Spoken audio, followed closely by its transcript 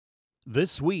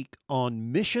This week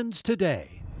on Missions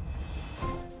Today.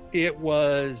 It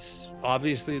was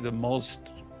obviously the most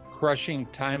crushing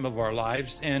time of our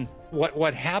lives. And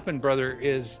what happened, brother,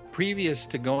 is previous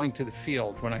to going to the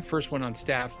field, when I first went on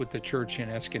staff with the church in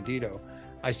Escondido,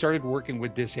 I started working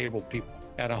with disabled people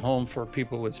at a home for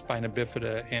people with spina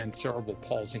bifida and cerebral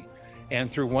palsy.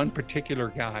 And through one particular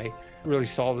guy, really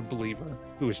solid believer,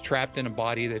 who was trapped in a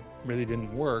body that really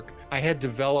didn't work, I had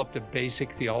developed a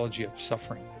basic theology of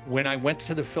suffering. When I went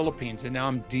to the Philippines, and now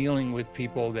I'm dealing with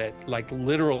people that, like,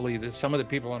 literally, that some of the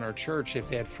people in our church, if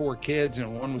they had 4 kids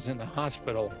and one was in the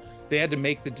hospital, they had to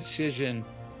make the decision,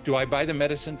 do I buy the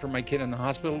medicine for my kid in the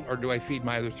hospital, or do I feed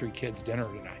my other 3 kids dinner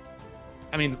tonight?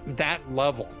 I mean, that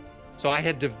level. So I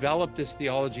had developed this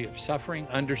theology of suffering,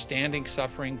 understanding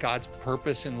suffering, God's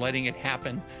purpose in letting it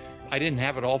happen. I didn't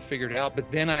have it all figured out, but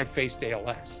then I faced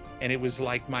ALS. And it was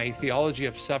like my theology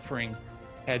of suffering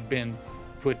had been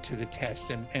put to the test.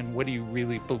 And what do you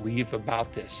really believe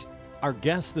about this? Our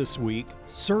guest this week,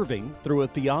 serving through a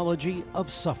theology of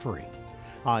suffering.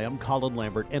 Hi, I'm Colin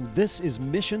Lambert, and this is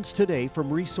Missions Today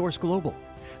from Resource Global.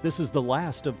 This is the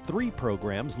last of 3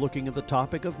 programs looking at the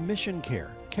topic of mission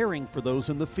care, caring for those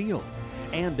in the field.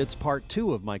 And it's part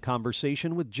 2 of my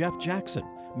conversation with Jeff Jackson,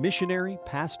 missionary,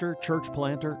 pastor, church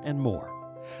planter, and more.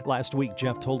 Last week,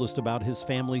 Jeff told us about his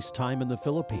family's time in the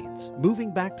Philippines,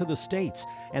 moving back to the States,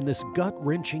 and this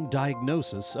gut-wrenching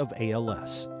diagnosis of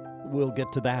ALS. We'll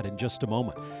get to that in just a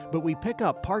moment, but we pick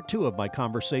up part 2 of my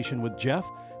conversation with Jeff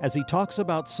as he talks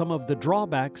about some of the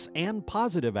drawbacks and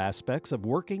positive aspects of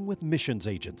working with missions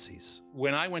agencies.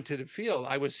 When I went to the field,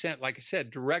 I was sent, like I said,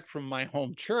 direct from my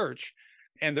home church.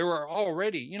 And there were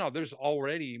already, there's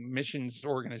already missions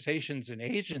organizations and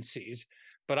agencies,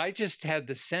 but I just had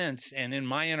the sense, and in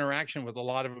my interaction with a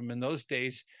lot of them in those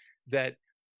days, that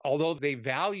although they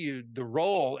valued the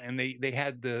role and they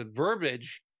had the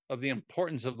verbiage of the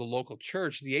importance of the local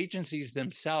church, the agencies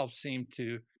themselves seemed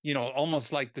to,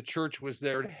 almost like the church was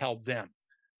there to help them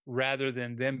rather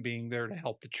than them being there to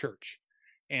help the church.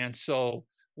 And so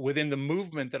within the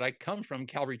movement that I come from,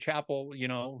 Calvary Chapel,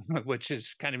 which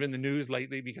is kind of in the news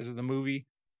lately because of the movie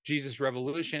Jesus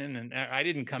Revolution. And I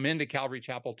didn't come into Calvary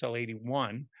Chapel till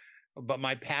 81, but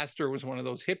my pastor was one of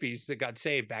those hippies that got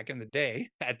saved back in the day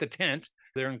at the tent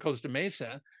there in Costa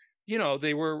Mesa.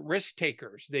 They were risk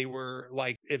takers. They were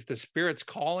like, if the Spirit's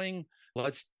calling,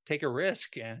 let's take a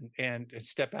risk and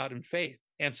step out in faith.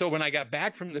 And so when I got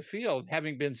back from the field,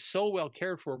 having been so well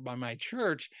cared for by my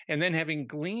church, and then having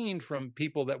gleaned from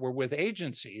people that were with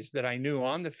agencies that I knew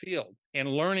on the field, and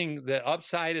learning the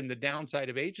upside and the downside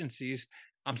of agencies,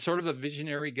 I'm sort of a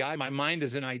visionary guy. My mind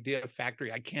is an idea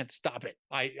factory. I can't stop it.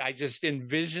 I just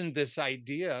envisioned this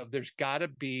idea of there's got to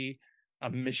be a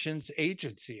missions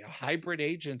agency, a hybrid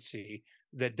agency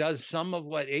that does some of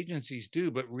what agencies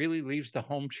do, but really leaves the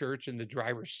home church in the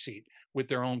driver's seat with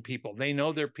their own people. They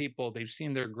know their people. They've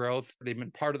seen their growth. They've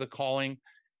been part of the calling.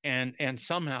 And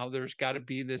somehow there's got to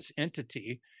be this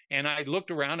entity. And I looked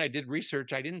around, I did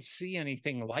research. I didn't see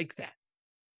anything like that.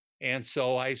 And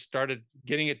so I started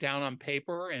getting it down on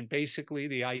paper. And basically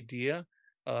the idea,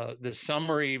 the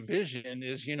summary vision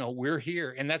is, we're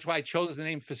here. And that's why I chose the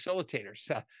name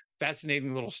facilitators.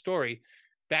 Fascinating little story.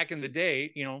 Back in the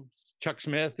day, Chuck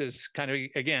Smith is kind of,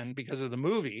 again, because of the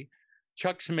movie,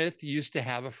 Chuck Smith used to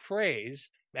have a phrase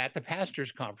at the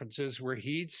pastors' conferences where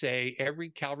he'd say every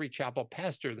Calvary Chapel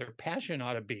pastor, their passion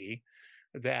ought to be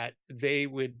that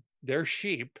their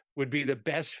sheep would be the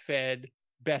best fed,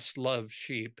 best loved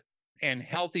sheep, and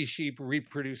healthy sheep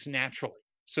reproduce naturally.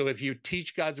 So if you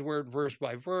teach God's word verse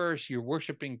by verse, you're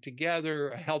worshiping together,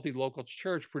 a healthy local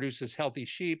church produces healthy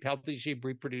sheep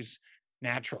reproduce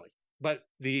naturally. But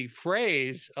the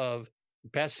phrase of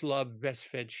best loved, best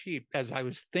fed sheep, as I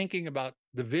was thinking about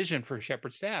the vision for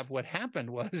Shepherd Staff, what happened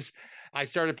was I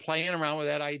started playing around with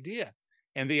that idea.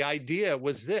 And the idea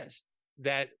was this,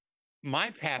 that my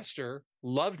pastor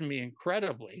loved me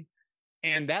incredibly,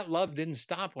 and that love didn't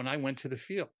stop when I went to the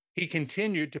field. He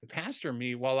continued to pastor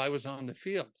me while I was on the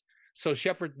field. So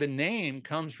Shepherd, the name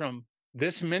comes from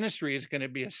this ministry is going to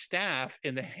be a staff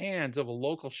in the hands of a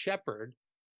local shepherd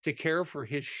to care for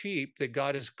his sheep that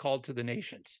God has called to the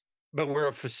nations. But we're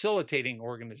a facilitating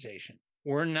organization.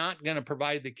 We're not going to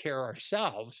provide the care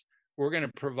ourselves. We're going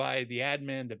to provide the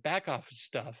admin, the back office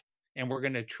stuff, and we're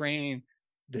going to train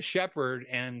the shepherd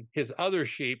and his other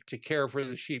sheep to care for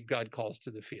the sheep God calls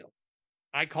to the field.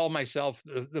 I call myself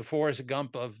the Forrest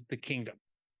Gump of the kingdom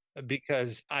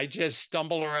because I just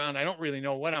stumble around. I don't really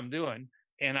know what I'm doing.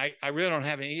 And I really don't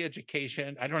have any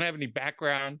education. I don't have any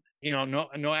background,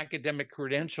 no academic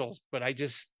credentials, but I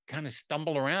just kind of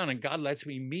stumble around and God lets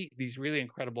me meet these really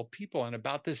incredible people. And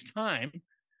about this time,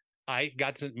 I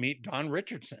got to meet Don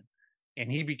Richardson,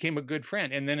 and he became a good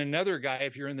friend. And then another guy,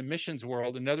 if you're in the missions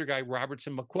world, another guy,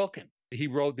 Robertson McQuilkin. He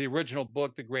wrote the original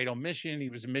book, The Great Omission. He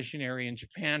was a missionary in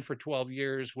Japan for 12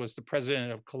 years, was the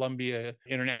president of Columbia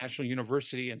International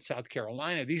University in South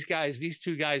Carolina. These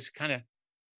two guys kind of,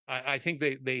 I think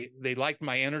they liked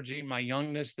my energy, my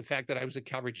youngness, the fact that I was a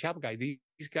Calvary Chapel guy.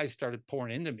 These guys started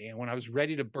pouring into me. And when I was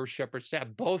ready to birth Shepherd Staff,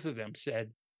 both of them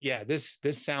said, yeah, this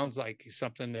sounds like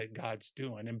something that God's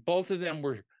doing. And both of them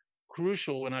were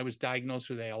crucial when I was diagnosed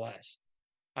with ALS.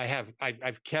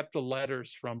 I've kept the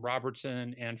letters from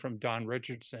Robertson and from Don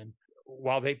Richardson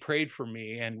while they prayed for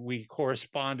me, and we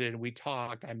corresponded and we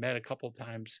talked. I met a couple of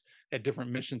times at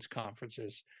different missions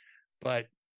conferences, but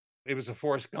it was a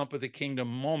Forrest Gump of the Kingdom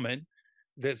moment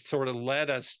that sort of led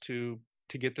us to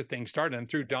get the thing started. And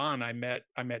through Don, I met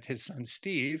his son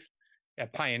Steve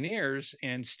at Pioneers,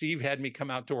 and Steve had me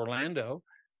come out to Orlando.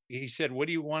 He said, "What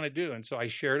do you want to do?" And so I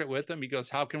shared it with him. He goes,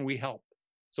 "How can we help?"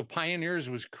 So Pioneers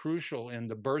was crucial in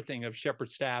the birthing of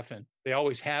Shepherd Staff, and they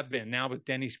always have been. Now with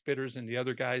Denny Spitters and the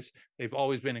other guys, they've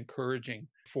always been encouraging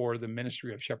for the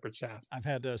ministry of Shepherd Staff. I've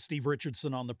had Steve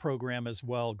Richardson on the program as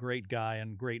well. Great guy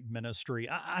and great ministry.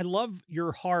 I love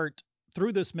your heart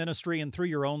through this ministry and through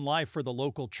your own life for the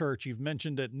local church. You've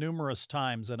mentioned it numerous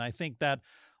times, and I think that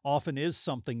often is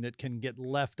something that can get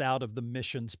left out of the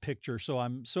missions picture. So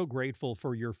I'm so grateful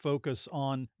for your focus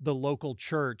on the local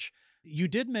church. You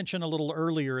did mention a little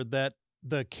earlier that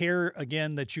the care,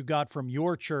 again, that you got from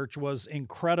your church was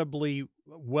incredibly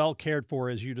well cared for,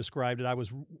 as you described it. I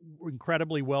was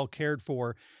incredibly well cared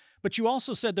for. But you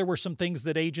also said there were some things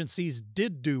that agencies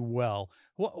did do well.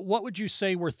 What would you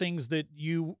say were things that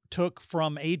you took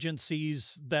from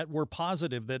agencies that were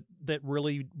positive, that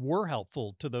really were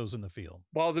helpful to those in the field?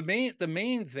 Well, the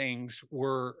main things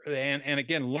were, and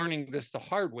again, learning this the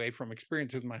hard way from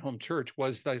experience with my home church,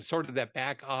 was the sort of that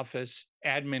back office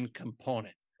admin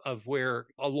component of where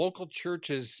a local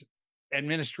church's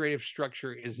administrative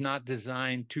structure is not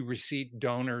designed to receive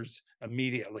donors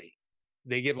immediately.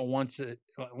 They give a once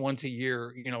a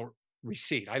year,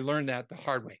 receipt. I learned that the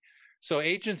hard way. So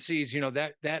agencies,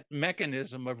 that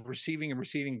mechanism of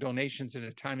receiving donations in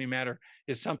a timely manner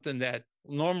is something that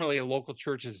normally a local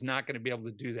church is not going to be able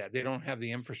to do that. They don't have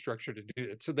the infrastructure to do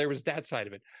it. So there was that side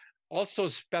of it. Also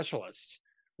specialists,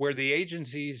 where the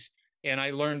agencies, and I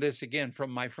learned this again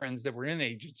from my friends that were in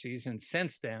agencies, and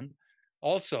since then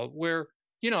also, where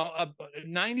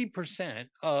 90%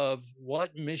 of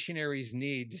what missionaries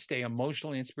need to stay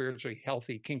emotionally and spiritually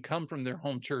healthy can come from their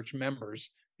home church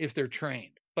members if they're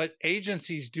trained. But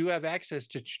agencies do have access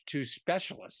to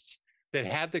specialists that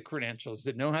have the credentials,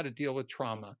 that know how to deal with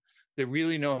trauma, that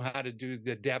really know how to do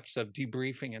the depths of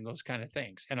debriefing and those kind of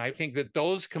things. And I think that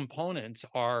those components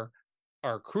are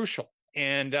crucial.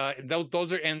 And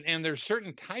those are, and there's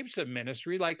certain types of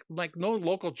ministry, like no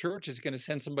local church is going to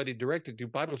send somebody direct to do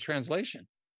Bible translation,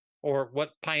 or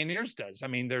what Pioneers does. I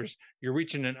mean, you're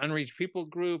reaching an unreached people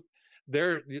group.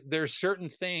 There's certain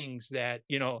things that,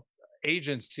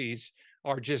 agencies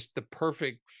are just the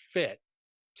perfect fit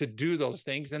to do those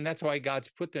things. And that's why God's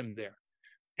put them there.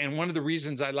 And one of the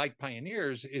reasons I like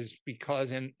Pioneers is because,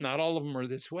 and not all of them are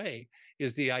this way,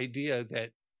 is the idea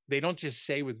that they don't just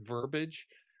say with verbiage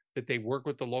that they work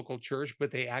with the local church,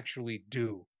 but they actually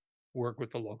do work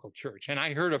with the local church. And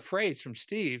I heard a phrase from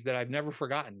Steve that I've never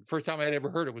forgotten. First time I'd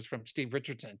ever heard it was from Steve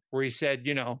Richardson, where he said,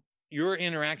 your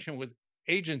interaction with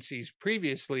agencies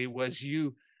previously was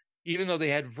even though they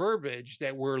had verbiage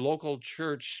that were local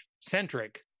church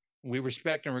centric, we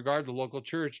respect and regard the local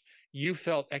church, you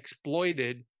felt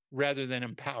exploited rather than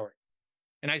empowered.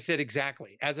 And I said,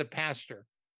 exactly. As a pastor,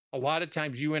 a lot of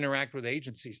times you interact with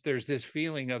agencies, there's this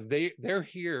feeling of they're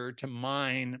here to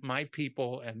mine my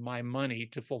people and my money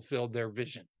to fulfill their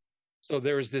vision. So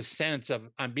there's this sense of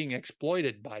I'm being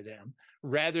exploited by them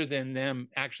rather than them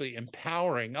actually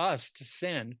empowering us to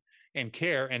send and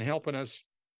care and helping us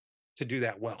to do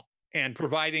that well, and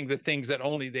providing the things that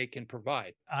only they can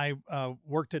provide. I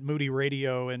worked at Moody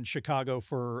Radio in Chicago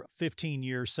for 15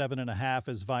 years, 7.5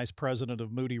 as vice president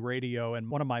of Moody Radio. And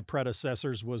one of my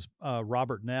predecessors was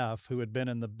Robert Neff, who had been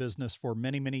in the business for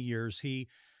many, many years. He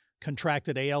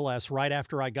contracted ALS right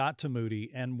after I got to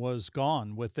Moody and was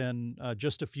gone within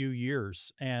just a few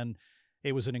years. And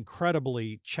it was an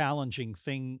incredibly challenging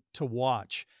thing to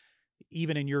watch.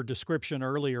 Even in your description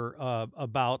earlier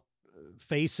about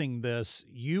facing this,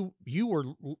 you were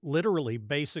literally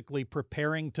basically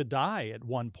preparing to die at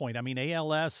one point. I mean,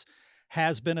 ALS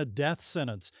has been a death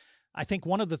sentence. I think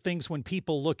one of the things when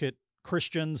people look at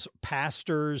Christians,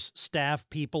 pastors, staff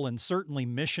people, and certainly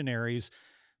missionaries,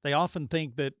 They often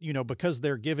think that, because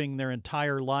they're giving their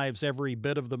entire lives, every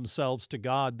bit of themselves to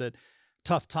God, that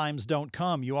tough times don't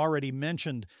come. You already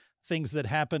mentioned things that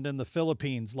happened in the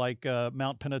Philippines, like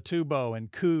Mount Pinatubo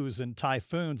and coups and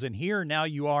typhoons. And here now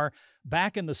you are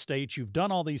back in the States. You've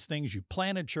done all these things. You've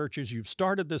planted churches. You've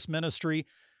started this ministry.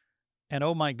 And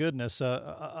oh my goodness,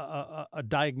 a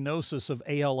diagnosis of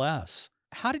ALS.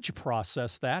 How did you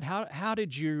process that? How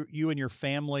did you and your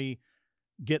family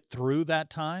get through that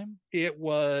time? It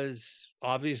was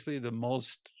obviously the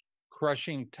most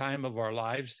crushing time of our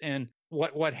lives. And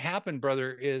what happened,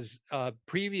 brother, is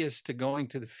previous to going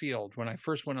to the field, when I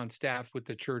first went on staff with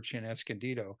the church in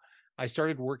Escondido, I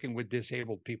started working with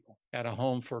disabled people at a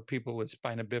home for people with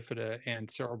spina bifida and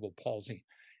cerebral palsy.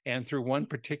 And through one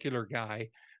particular guy,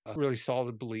 a really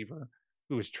solid believer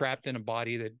who was trapped in a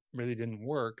body that really didn't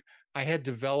work, I had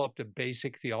developed a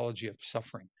basic theology of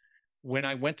suffering. When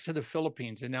I went to the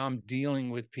Philippines, and now I'm dealing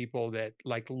with people that,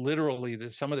 like, literally,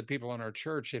 some of the people in our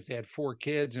church, if they had 4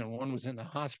 kids and one was in the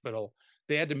hospital,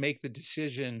 they had to make the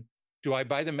decision, do I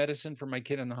buy the medicine for my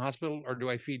kid in the hospital, or do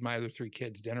I feed my other 3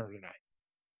 kids dinner tonight?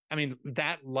 I mean,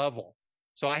 that level.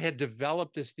 So I had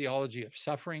developed this theology of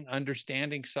suffering,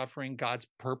 understanding suffering, God's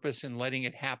purpose in letting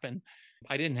it happen.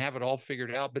 I didn't have it all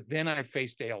figured out, but then I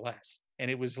faced ALS, and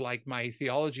it was like my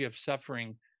theology of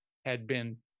suffering had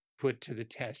been put to the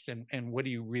test. And what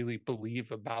do you really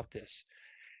believe about this?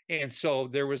 And so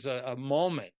there was a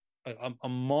moment, a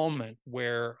moment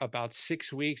where about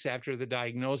 6 weeks after the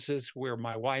diagnosis, where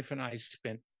my wife and I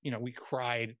spent, we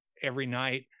cried every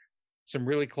night. Some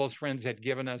really close friends had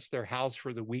given us their house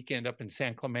for the weekend up in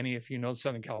San Clemente. If you know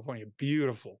Southern California,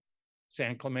 beautiful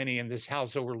San Clemente, and this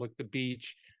house overlooked the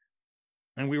beach.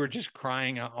 And we were just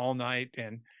crying all night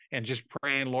and just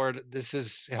praying, Lord,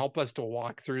 help us to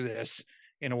walk through this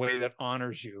in a way that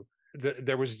honors you.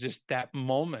 There was just that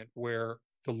moment where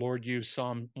the Lord used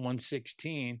Psalm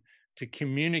 116 to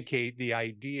communicate the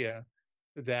idea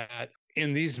that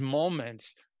in these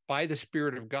moments, by the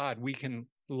Spirit of God, we can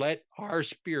let our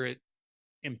spirit,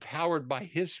 empowered by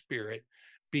His Spirit,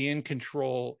 be in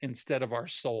control instead of our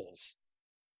souls.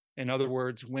 In other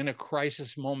words, when a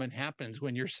crisis moment happens,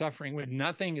 when you're suffering, when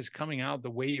nothing is coming out the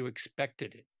way you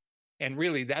expected it. And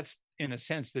really, that's, in a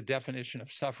sense, the definition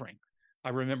of suffering. I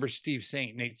remember Steve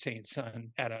Saint, Nate Saint's son,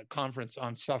 at a conference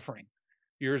on suffering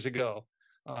years ago.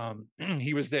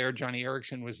 He was there, Johnny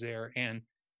Erickson was there, and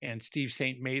Steve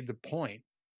Saint made the point.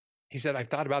 He said, I've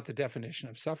thought about the definition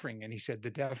of suffering. And he said, the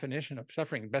definition of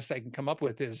suffering, the best I can come up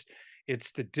with, is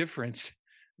it's the difference,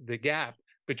 the gap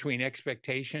between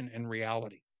expectation and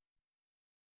reality.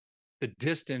 The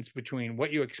distance between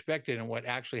what you expected and what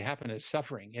actually happened is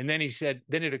suffering. And then he said,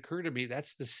 then it occurred to me,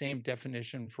 that's the same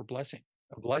definition for blessing.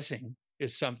 A blessing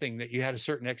is something that you had a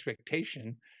certain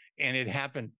expectation and it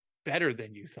happened better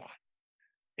than you thought.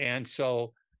 And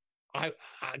so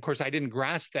of course, I didn't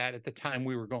grasp that at the time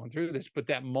we were going through this, but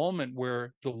that moment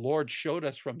where the Lord showed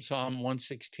us from Psalm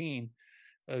 116,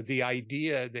 the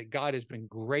idea that God has been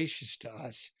gracious to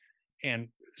us, and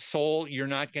soul, you're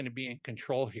not going to be in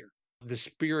control here. The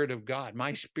Spirit of God,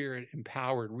 my spirit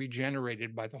empowered,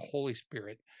 regenerated by the Holy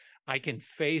Spirit, I can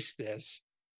face this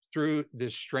through the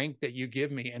strength that you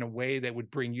give me in a way that would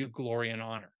bring you glory and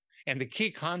honor. And the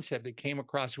key concept that came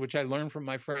across, which I learned from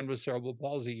my friend with cerebral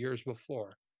palsy years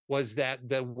before, was that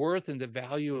the worth and the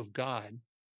value of God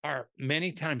are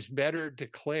many times better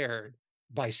declared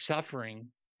by suffering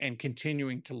and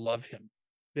continuing to love Him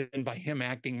than by Him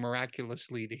acting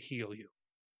miraculously to heal you.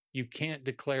 You can't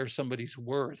declare somebody's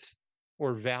worth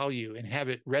or value and have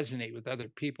it resonate with other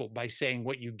people by saying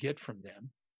what you get from them.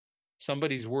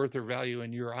 Somebody's worth or value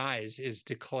in your eyes is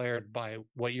declared by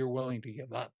what you're willing to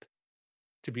give up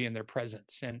to be in their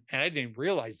presence. And I didn't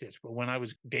realize this, but when I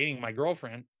was dating my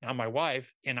girlfriend, now my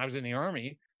wife, and I was in the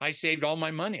Army, I saved all my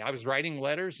money. I was writing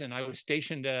letters, and I was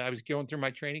stationed, I was going through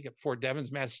my training at Fort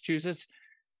Devens, Massachusetts.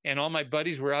 And all my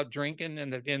buddies were out drinking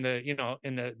in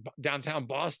the downtown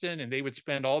Boston, and they would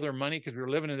spend all their money because we were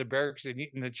living in the barracks and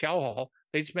in the chow hall.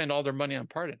 They'd spend all their money on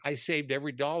partying. I saved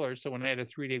every dollar, so when I had a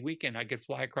 3-day weekend, I could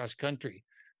fly across country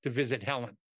to visit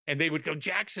Helen. And they would go,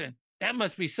 Jackson, that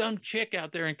must be some chick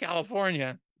out there in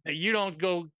California that you don't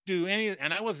go do any.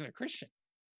 And I wasn't a Christian,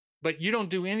 but you don't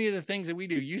do any of the things that we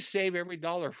do. You save every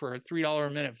dollar for a $3 a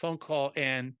minute phone call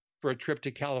and for a trip to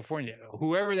California.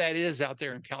 Whoever that is out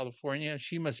there in California,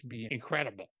 she must be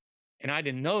incredible. And I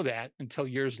didn't know that until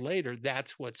years later.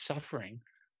 That's what suffering,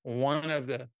 one of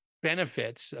the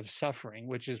benefits of suffering,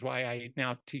 which is why I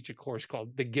now teach a course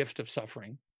called The Gift of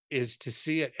Suffering, is to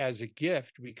see it as a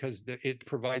gift because it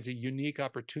provides a unique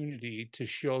opportunity to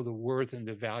show the worth and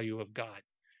the value of God.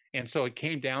 And so it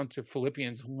came down to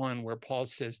Philippians 1, where Paul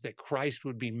says that Christ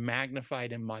would be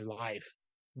magnified in my life,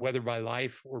 whether by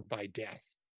life or by death.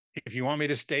 If you want me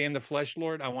to stay in the flesh,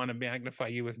 Lord, I want to magnify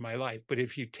you with my life. But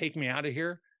if you take me out of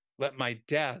here, let my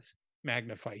death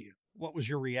magnify you. What was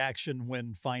your reaction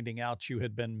when finding out you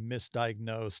had been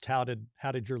misdiagnosed? How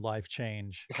did your life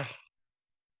change?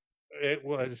 It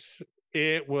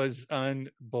was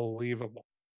unbelievable.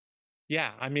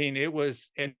 Yeah, I mean, it was,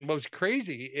 and what was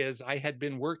crazy is I had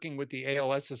been working with the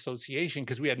ALS Association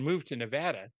because we had moved to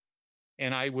Nevada,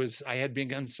 and I had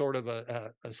begun sort of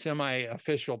a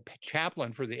semi-official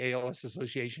chaplain for the ALS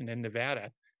Association in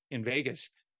Nevada, in Vegas,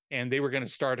 and they were going to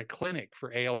start a clinic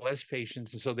for ALS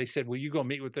patients. And so they said, "Well, you go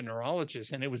meet with the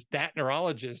neurologist." And it was that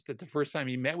neurologist that the first time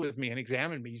he met with me and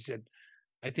examined me, he said,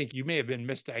 "I think you may have been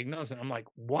misdiagnosed." And I'm like,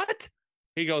 "What?"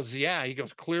 He goes, "Yeah." He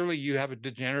goes, "Clearly you have a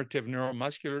degenerative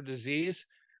neuromuscular disease,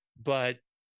 but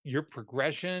your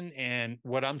progression and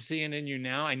what I'm seeing in you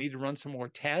now, I need to run some more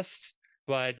tests.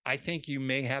 But I think you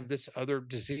may have this other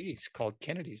disease called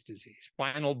Kennedy's disease.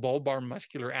 Spinal bulbar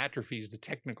muscular atrophy is the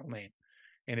technical name.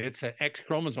 And it's an X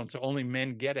chromosome, so only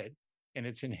men get it, and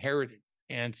it's inherited."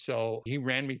 And so he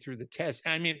ran me through the test.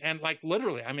 I mean, and like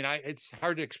literally, I mean, it's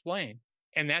hard to explain.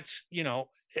 And that's,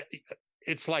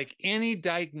 it's like any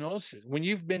diagnosis. When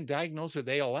you've been diagnosed with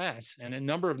ALS, and a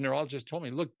number of neurologists told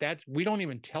me, "Look, we don't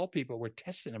even tell people we're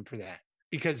testing them for that,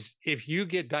 because if you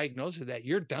get diagnosed with that,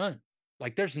 you're done.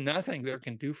 Like there's nothing there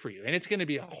can do for you, and it's going to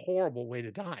be a horrible way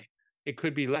to die. It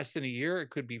could be less than a year, it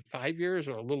could be 5 years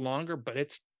or a little longer, but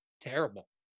it's terrible."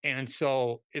 And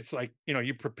so it's like,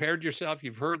 you prepared yourself.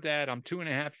 You've heard that. I'm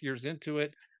 2.5 years into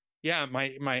it. Yeah,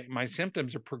 my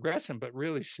symptoms are progressing, but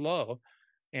really slow.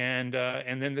 And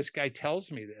then this guy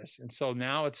tells me this, and so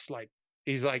now it's like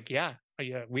he's like, yeah,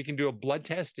 we can do a blood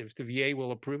test if the VA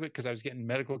will approve it, because I was getting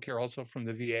medical care also from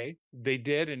the VA. They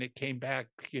did, and it came back,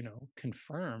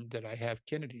 confirmed that I have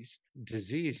Kennedy's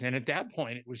disease. And at that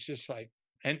point, it was just like,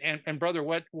 and brother,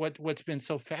 what's been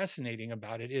so fascinating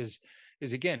about it is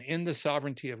again in the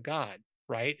sovereignty of God,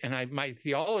 right? And my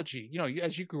theology,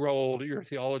 as you grow older, your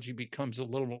theology becomes a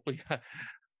little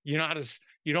you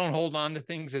don't hold on to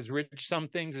things some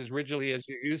things as rigidly as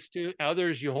you used to.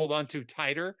 Others you hold on to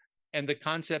tighter, and the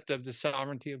concept of the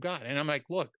sovereignty of God. And I'm like,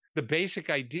 look, the basic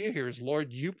idea here is,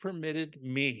 Lord, you permitted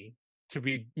me to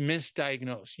be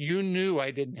misdiagnosed. You knew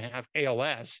I didn't have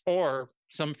ALS, or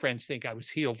some friends think I was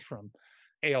healed from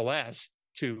ALS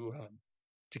to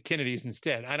Kennedy's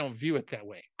instead. I don't view it that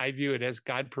way. I view it as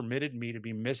God permitted me to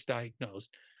be misdiagnosed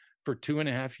for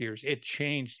 2.5 years. It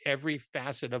changed every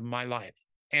facet of my life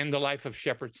and the life of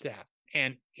Shepherd staff.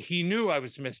 And he knew I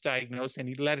was misdiagnosed, and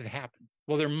he let it happen.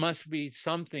 Well, there must be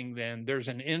something then. There's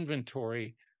an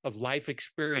inventory of life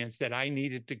experience that I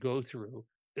needed to go through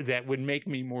that would make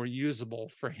me more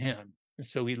usable for him. And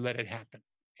so he let it happen.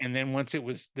 And then once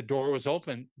the door was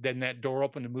open, then that door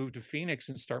opened to move to Phoenix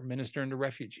and start ministering to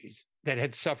refugees that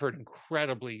had suffered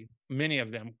incredibly, many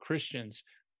of them Christians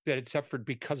that had suffered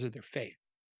because of their faith.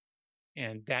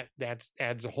 And that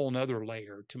adds a whole nother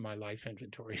layer to my life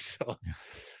inventory. So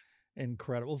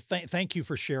Incredible. Thank you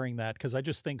for sharing that, because I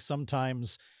just think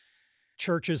sometimes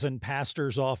churches and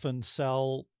pastors often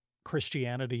sell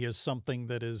Christianity as something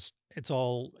that it's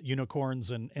all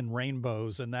unicorns and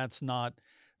rainbows, and that's not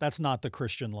the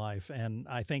Christian life. And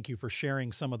I thank you for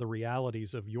sharing some of the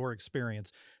realities of your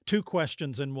experience. 2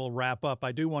 questions and we'll wrap up.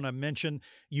 I do want to mention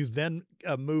you then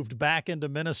moved back into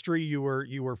ministry. You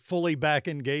were fully back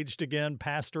engaged again,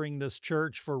 pastoring this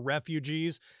church for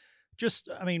refugees.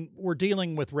 We're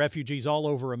dealing with refugees all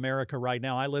over America right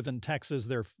now. I live in Texas.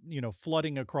 They're,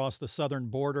 flooding across the southern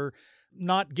border.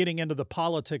 Not getting into the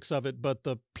politics of it, but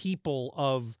the people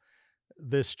of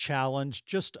this challenge.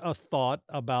 Just a thought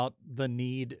about the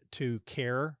need to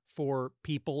care for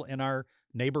people in our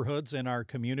neighborhoods, in our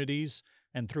communities,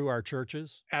 and through our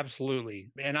churches. Absolutely.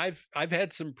 And I've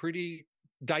had some pretty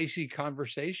dicey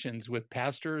conversations with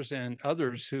pastors and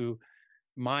others who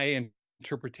my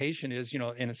interpretation is,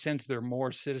 in a sense, they're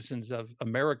more citizens of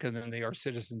America than they are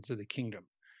citizens of the kingdom.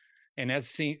 And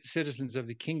as citizens of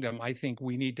the kingdom, I think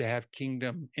we need to have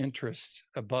kingdom interests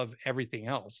above everything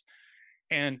else.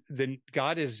 And then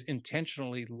God is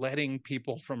intentionally letting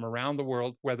people from around the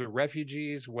world, whether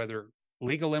refugees, whether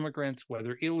legal immigrants,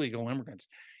 whether illegal immigrants,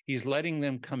 he's letting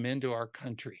them come into our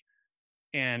country.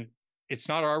 And it's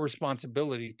not our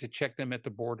responsibility to check them at the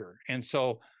border. And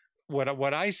so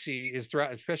what I see is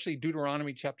throughout, especially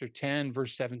Deuteronomy chapter 10,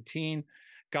 verse 17,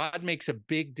 God makes a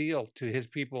big deal to his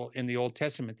people in the Old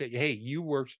Testament that, hey, you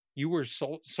were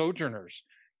sojourners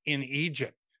in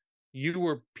Egypt. You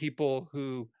were people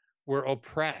who were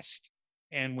oppressed.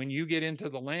 And when you get into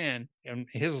the land, and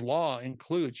his law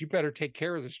includes, you better take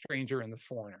care of the stranger and the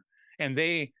foreigner. And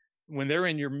when they're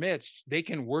in your midst, they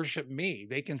can worship me.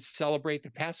 They can celebrate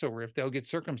the Passover if they'll get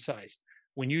circumcised.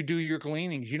 When you do your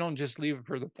gleanings, you don't just leave it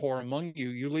for the poor among you,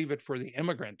 you leave it for the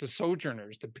immigrant, the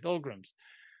sojourners, the pilgrims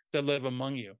that live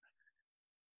among you.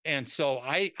 And so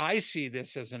I see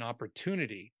this as an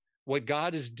opportunity. What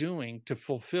God is doing to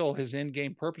fulfill his end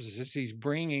game purposes is he's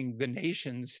bringing the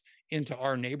nations into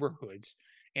our neighborhoods.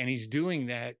 And he's doing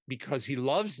that because he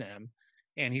loves them.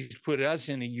 And he's put us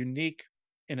in a unique,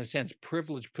 in a sense,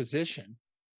 privileged position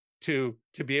to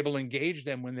be able to engage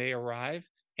them when they arrive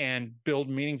and build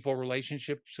meaningful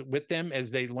relationships with them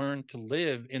as they learn to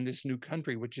live in this new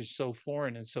country, which is so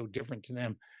foreign and so different to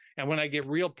them. And when I get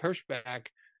real pushback,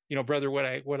 brother, what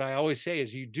I always say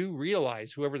is, you do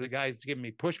realize, whoever the guy's giving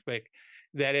me pushback,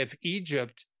 that if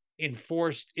Egypt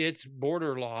enforced its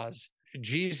border laws,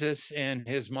 Jesus and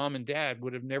his mom and dad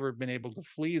would have never been able to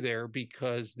flee there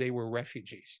because they were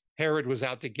refugees. Herod was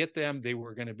out to get them. They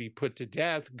were going to be put to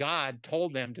death. God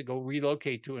told them to go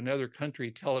relocate to another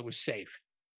country till it was safe.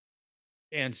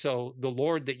 And so the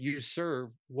Lord that you serve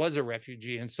was a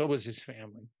refugee, and so was his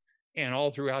family. And all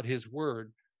throughout his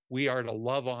word, we are to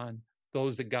love on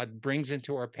those that God brings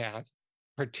into our path,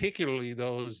 particularly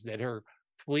those that are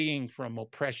fleeing from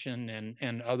oppression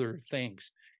and other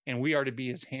things. And we are to be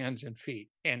his hands and feet.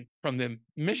 And from the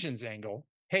missions angle,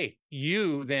 hey,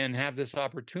 you then have this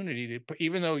opportunity to,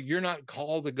 even though you're not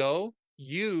called to go,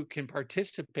 you can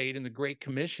participate in the Great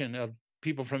Commission of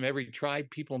people from every tribe,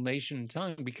 people, nation, and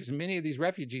tongue, because many of these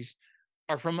refugees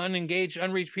are from unengaged,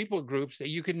 unreached people groups that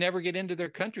you could never get into their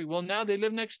country. Well, now they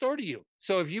live next door to you.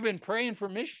 So if you've been praying for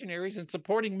missionaries and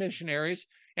supporting missionaries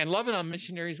and loving on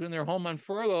missionaries when they're home on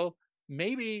furlough,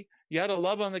 maybe you ought to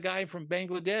love on the guy from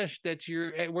Bangladesh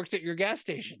that works at your gas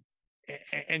station,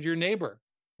 and your neighbor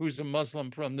who's a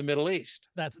Muslim from the Middle East.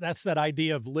 That's that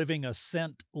idea of living a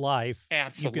sent life.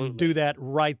 Absolutely. You can do that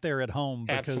right there at home,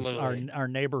 because Absolutely. our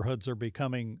neighborhoods are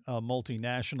becoming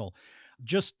multinational.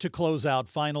 Just to close out,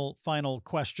 final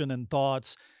question and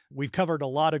thoughts. We've covered a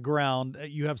lot of ground.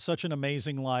 You have such an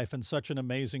amazing life and such an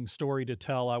amazing story to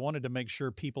tell. I wanted to make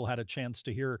sure people had a chance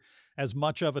to hear as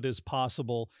much of it as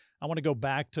possible. I want to go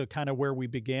back to kind of where we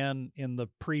began in the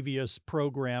previous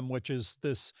program, which is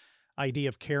this idea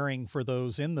of caring for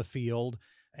those in the field,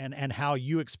 and how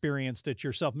you experienced it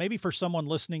yourself. Maybe for someone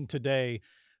listening today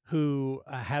who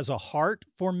has a heart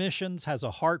for missions, has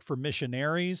a heart for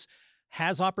missionaries,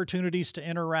 has opportunities to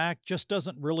interact, just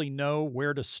doesn't really know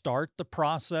where to start the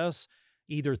process,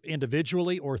 either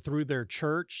individually or through their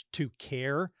church, to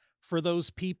care for those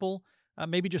people.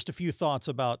 Maybe just a few thoughts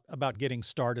about getting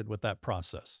started with that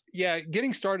process. Yeah,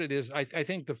 getting started is, I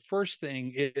think the first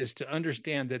thing is to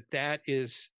understand that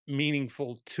is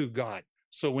meaningful to God.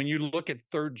 So when you look at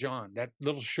 3 John, that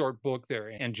little short book there,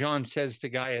 and John says to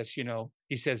Gaius,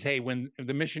 he says, hey, when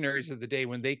the missionaries of the day,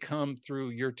 when they come through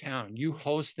your town, you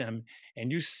host them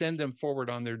and you send them forward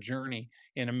on their journey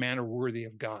in a manner worthy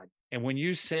of God. And when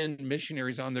you send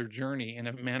missionaries on their journey in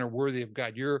a manner worthy of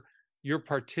God, you're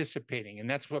participating. And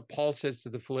that's what Paul says to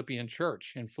the Philippian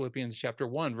church in Philippians chapter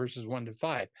 1, verses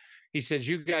 1-5. He says,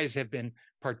 you guys have been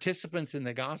participants in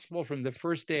the gospel from the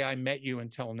first day I met you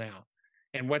until now.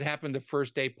 And what happened the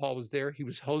first day Paul was there? He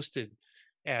was hosted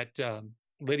at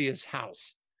Lydia's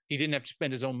house. He didn't have to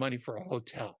spend his own money for a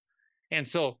hotel. And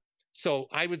so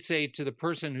I would say to the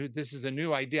person who this is a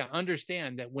new idea,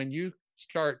 understand that when you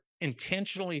start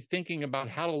intentionally thinking about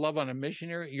how to love on a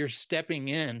missionary, you're stepping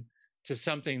in to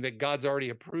something that God's already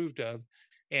approved of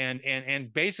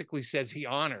and basically says he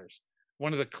honors.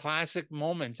 One of the classic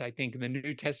moments, I think, in the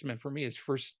New Testament for me is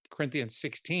 1 Corinthians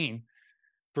 16,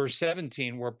 verse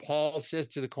 17, where Paul says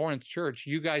to the Corinth church,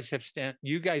 you guys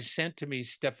sent to me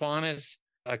Stephanas,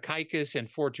 Achaicus, and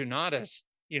Fortunatus.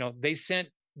 They sent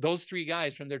those 3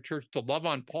 guys from their church to love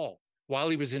on Paul while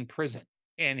he was in prison.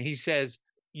 And he says,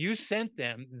 you sent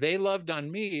them, they loved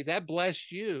on me, that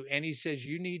blessed you. And he says,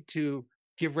 you need to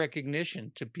give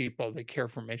recognition to people that care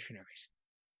for missionaries.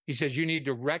 He says you need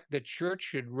to the church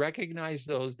should recognize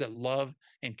those that love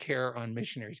and care on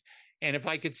missionaries. And if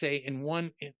I could say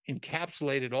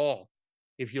encapsulate it all,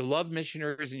 if you love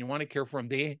missionaries and you want to care for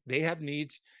them, they have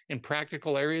needs in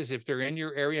practical areas. If they're in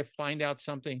your area, find out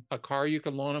something, a car you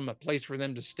can loan them, a place for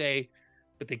them to stay.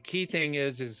 But the key thing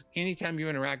is anytime you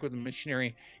interact with a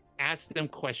missionary, ask them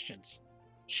questions,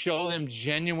 show them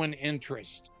genuine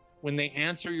interest. When they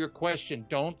answer your question,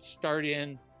 don't start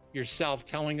in yourself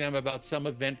telling them about some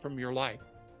event from your life.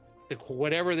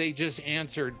 Whatever they just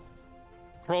answered,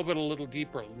 probe it a little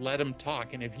deeper, let them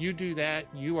talk. And if you do that,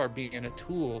 you are being a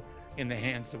tool in the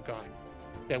hands of God.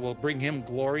 that will bring him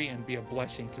glory and be a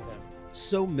blessing to them.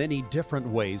 So many different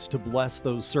ways to bless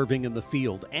those serving in the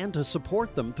field and to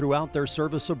support them throughout their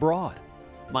service abroad.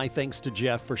 My thanks to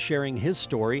Jeff for sharing his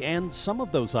story and some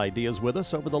of those ideas with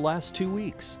us over the last 2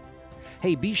 weeks.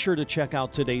 Hey, be sure to check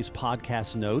out today's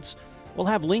podcast notes. We'll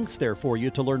have links there for you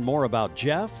to learn more about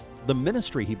Jeff, the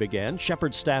ministry he began,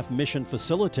 Shepherd Staff Mission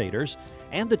Facilitators,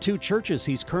 and the 2 churches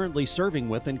he's currently serving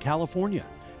with in California,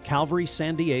 Calvary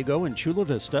San Diego and Chula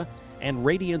Vista, and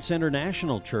Radiance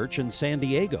International Church in San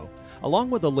Diego, along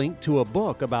with a link to a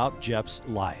book about Jeff's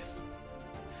life.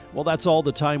 Well, that's all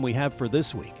the time we have for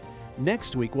this week.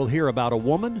 Next week, we'll hear about a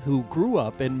woman who grew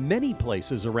up in many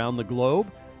places around the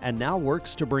globe and now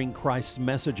works to bring Christ's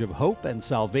message of hope and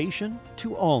salvation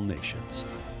to all nations.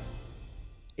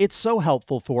 It's so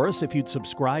helpful for us if you'd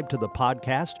subscribe to the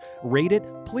podcast, rate it,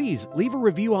 please leave a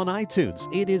review on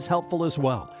iTunes. It is helpful as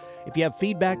well. If you have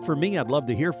feedback for me, I'd love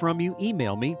to hear from you.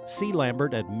 Email me,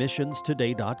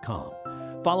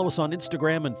 clambert@missionstoday.com. Follow us on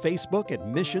Instagram and Facebook at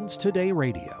Missions Today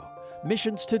Radio.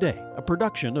 Missions Today, a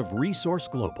production of Resource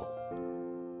Global.